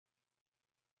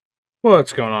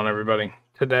What's going on, everybody?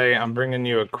 Today I'm bringing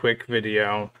you a quick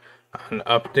video on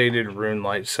updated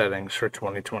RuneLite settings for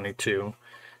 2022.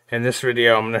 In this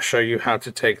video I'm going to show you how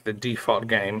to take the default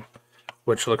game,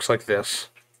 which looks like this,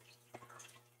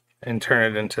 and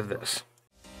turn it into this.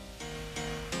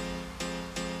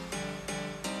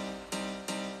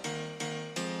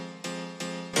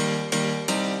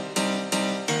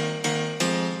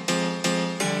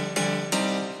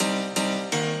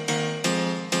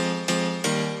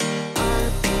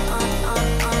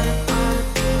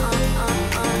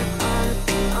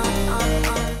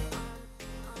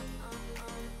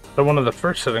 So one of the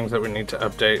first settings that we need to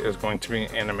update is going to be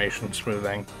animation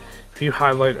smoothing. If you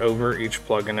highlight over each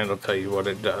plugin, it'll tell you what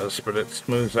it does, but it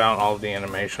smooths out all the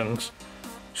animations.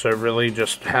 So really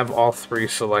just have all three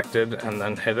selected and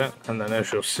then hit it, and then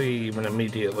as you'll see, even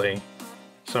immediately,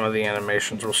 some of the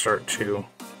animations will start to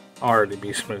already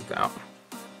be smoothed out.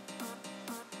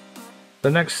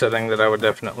 The next setting that I would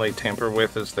definitely tamper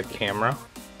with is the camera.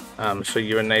 So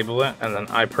you enable it, and then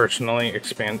I personally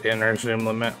expand inner zoom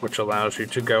limit, which allows you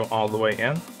to go all the way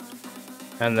in.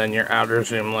 And then your outer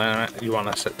zoom limit, you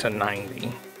want to set to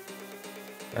 90.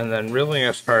 And then really,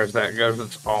 as far as that goes,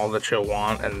 it's all that you'll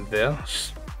want in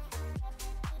this.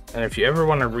 And if you ever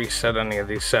want to reset any of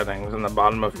these settings, in the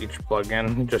bottom of each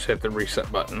plugin, just hit the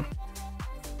reset button.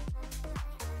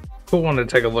 Cool one to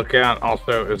take a look at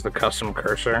also is the custom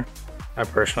cursor. I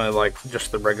personally like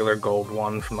just the regular gold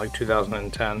one from like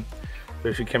 2010. But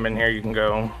if you come in here, you can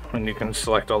go and you can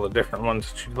select all the different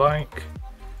ones that you like.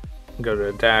 Go to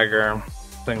a dagger,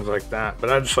 things like that.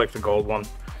 But I just like the gold one,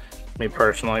 me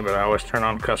personally, but I always turn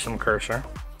on custom cursor.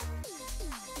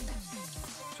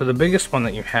 So the biggest one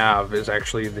that you have is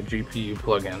actually the GPU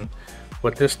plugin.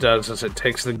 What this does is it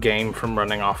takes the game from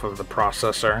running off of the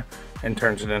processor and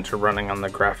turns it into running on the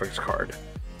graphics card.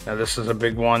 Now this is a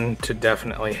big one to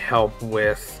definitely help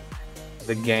with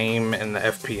the game and the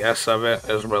FPS of it,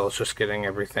 as well as just getting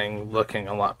everything looking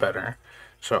a lot better.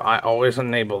 So I always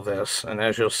enable this, and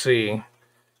as you'll see,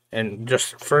 and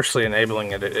just firstly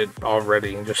enabling it, it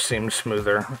already just seems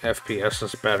smoother. FPS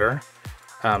is better.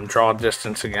 Draw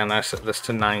distance, again, I set this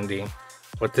to 90.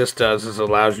 What this does is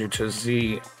allows you to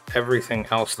Z everything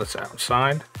else that's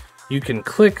outside. You can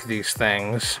click these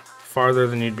things farther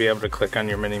than you'd be able to click on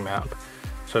your mini-map.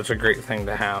 So it's a great thing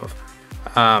to have.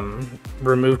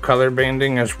 Remove color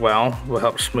banding as well will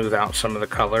help smooth out some of the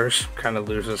colors. Kind of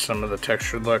loses some of the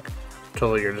textured look.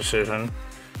 Totally your decision.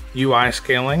 UI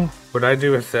scaling. What I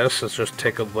do with this is just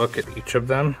take a look at each of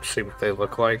them, see what they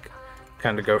look like,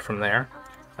 kind of go from there.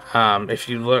 If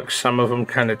you look, some of them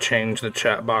kind of change the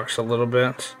chat box a little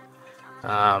bit.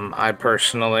 I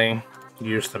personally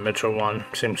use the Mitchell one.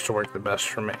 Seems to work the best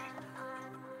for me.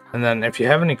 And then if you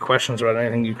have any questions about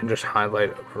anything, you can just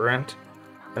highlight over it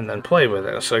and then play with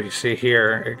it. So you see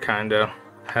here, it kind of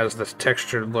has this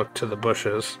textured look to the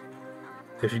bushes.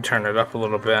 If you turn it up a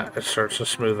little bit, it starts to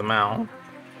smooth them out.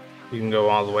 You can go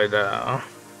all the way to...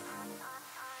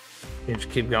 You just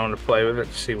keep going to play with it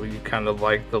to see what you kind of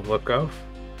like the look of.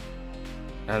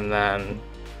 And then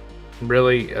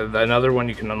really, another one,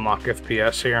 you can unlock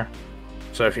FPS here.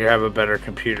 So if you have a better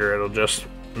computer, it'll just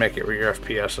make it where your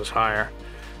FPS is higher.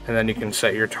 And then you can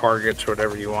set your targets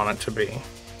whatever you want it to be.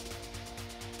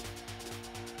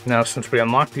 Now, since we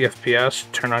unlocked the FPS,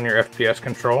 turn on your FPS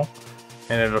control,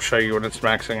 and it'll show you what it's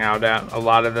maxing out at. A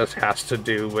lot of this has to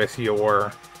do with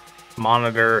your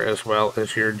monitor as well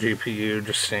as your GPU,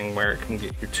 just seeing where it can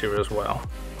get you to as well.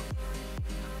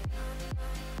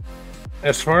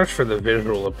 As far as for the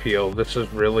visual appeal, this is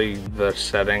really the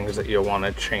settings that you'll want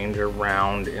to change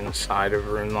around inside of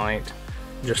RuneLite,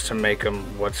 just to make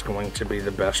them what's going to be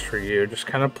the best for you. Just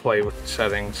kind of play with the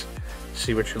settings,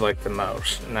 see what you like the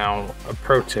most. Now, a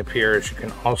pro tip here is you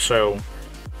can also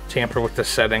tamper with the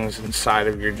settings inside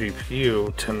of your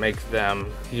GPU to make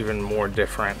them even more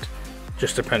different,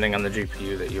 just depending on the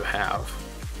GPU that you have.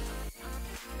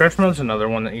 Stretch mode is another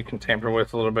one that you can tamper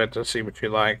with a little bit to see what you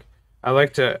like. I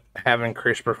like to have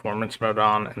increased performance mode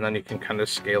on, and then you can kind of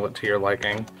scale it to your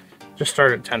liking. Just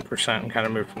start at 10% and kind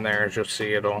of move from there. As you'll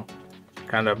see, it'll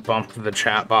kind of bump the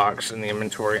chat box and the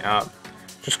inventory up.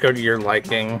 Just go to your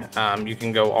liking. You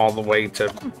can go all the way to,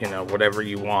 whatever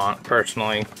you want.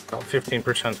 Personally, about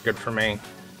 15% is good for me.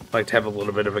 I like to have a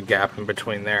little bit of a gap in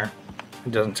between there.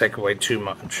 It doesn't take away too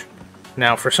much.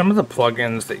 Now, for some of the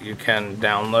plugins that you can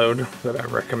download that I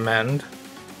recommend,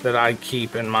 that I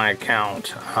keep in my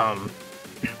account,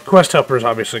 Quest Helper is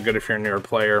obviously good if you're a newer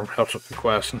player. Helps with the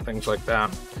quests and things like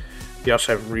that. You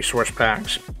also have resource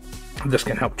packs. This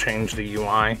can help change the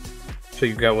UI. So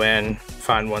you go in,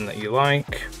 find one that you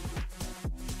like,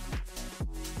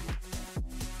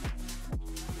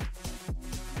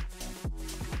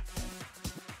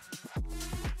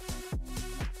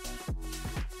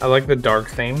 I like the dark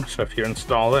theme, so if you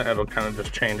install it, it'll kind of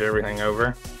just change everything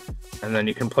over. And then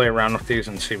you can play around with these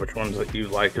and see which ones that you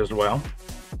like as well.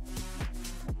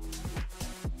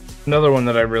 Another one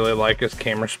that I really like is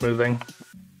camera smoothing.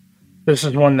 This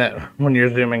is one that when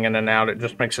you're zooming in and out, it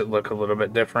just makes it look a little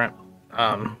bit different.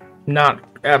 Not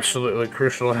absolutely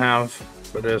crucial to have,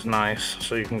 but it is nice,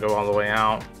 so you can go all the way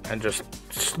out, and just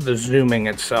the zooming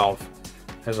itself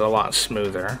is a lot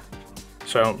smoother.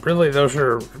 So really those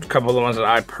are a couple of the ones that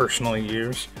I personally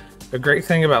use. The great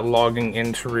thing about logging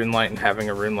into RuneLite and having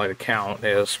a RuneLite account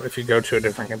is if you go to a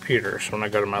different computer, so when I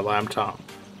go to my laptop,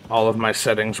 all of my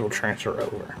settings will transfer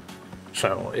over.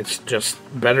 So it's just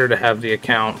better to have the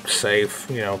account safe,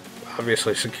 you know,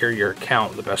 obviously secure your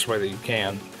account the best way that you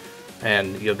can,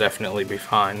 and you'll definitely be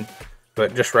fine.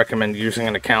 But just recommend using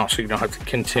an account so you don't have to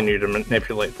continue to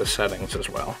manipulate the settings as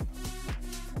well.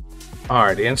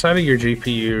 Alright, inside of your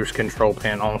GPU's control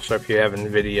panel, so if you have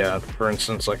Nvidia, for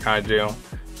instance, like I do,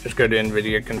 just go to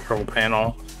Nvidia control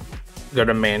panel, go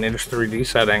to manage 3D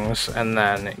settings, and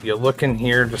then you look in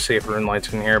here to see if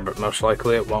RuneLite's in here, but most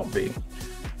likely it won't be.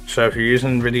 So if you're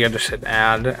using Nvidia, just hit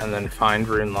add and then find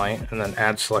RuneLite and then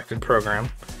add selected program.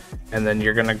 And then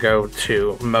you're going to go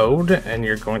to mode and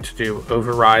you're going to do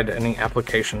override any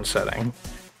application setting.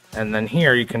 And then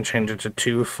here you can change it to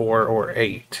 2, 4, or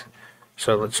 8.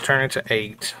 So let's turn it to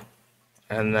 8.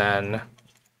 And then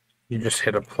you just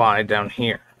hit apply down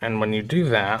here. And when you do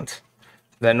that,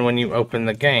 then when you open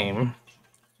the game,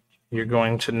 you're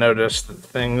going to notice that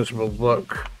things will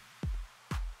look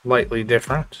slightly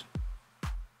different.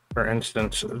 For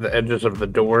instance, the edges of the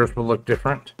doors will look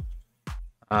different,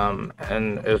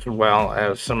 and as well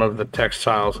as some of the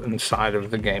textiles inside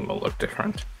of the game will look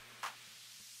different.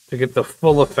 To get the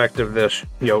full effect of this,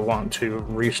 you'll want to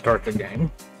restart the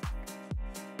game.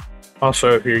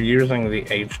 Also, if you're using the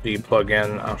HD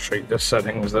plugin, I'll show you the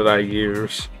settings that I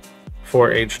use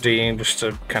for HD, just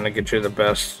to kind of get you the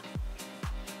best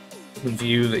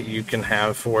view that you can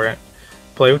have for it.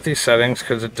 Play with these settings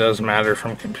because it does matter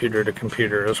from computer to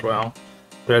computer as well.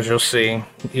 But as you'll see,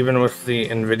 even with the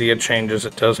Nvidia changes,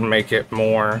 it does make it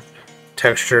more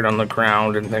textured on the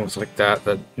ground and things like that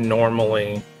that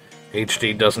normally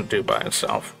HD doesn't do by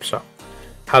itself. So,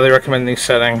 highly recommend these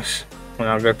settings. And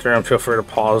I'll go through them. Feel free to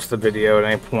pause the video at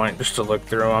any point just to look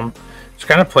through them. Just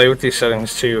kind of play with these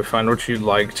settings too. Find what you'd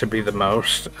like to be the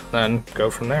most, and then go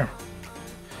from there.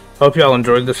 Hope y'all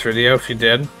enjoyed this video. If you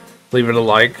did, leave it a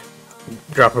like.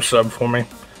 Drop a sub for me.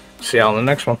 See y'all in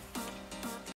the next one.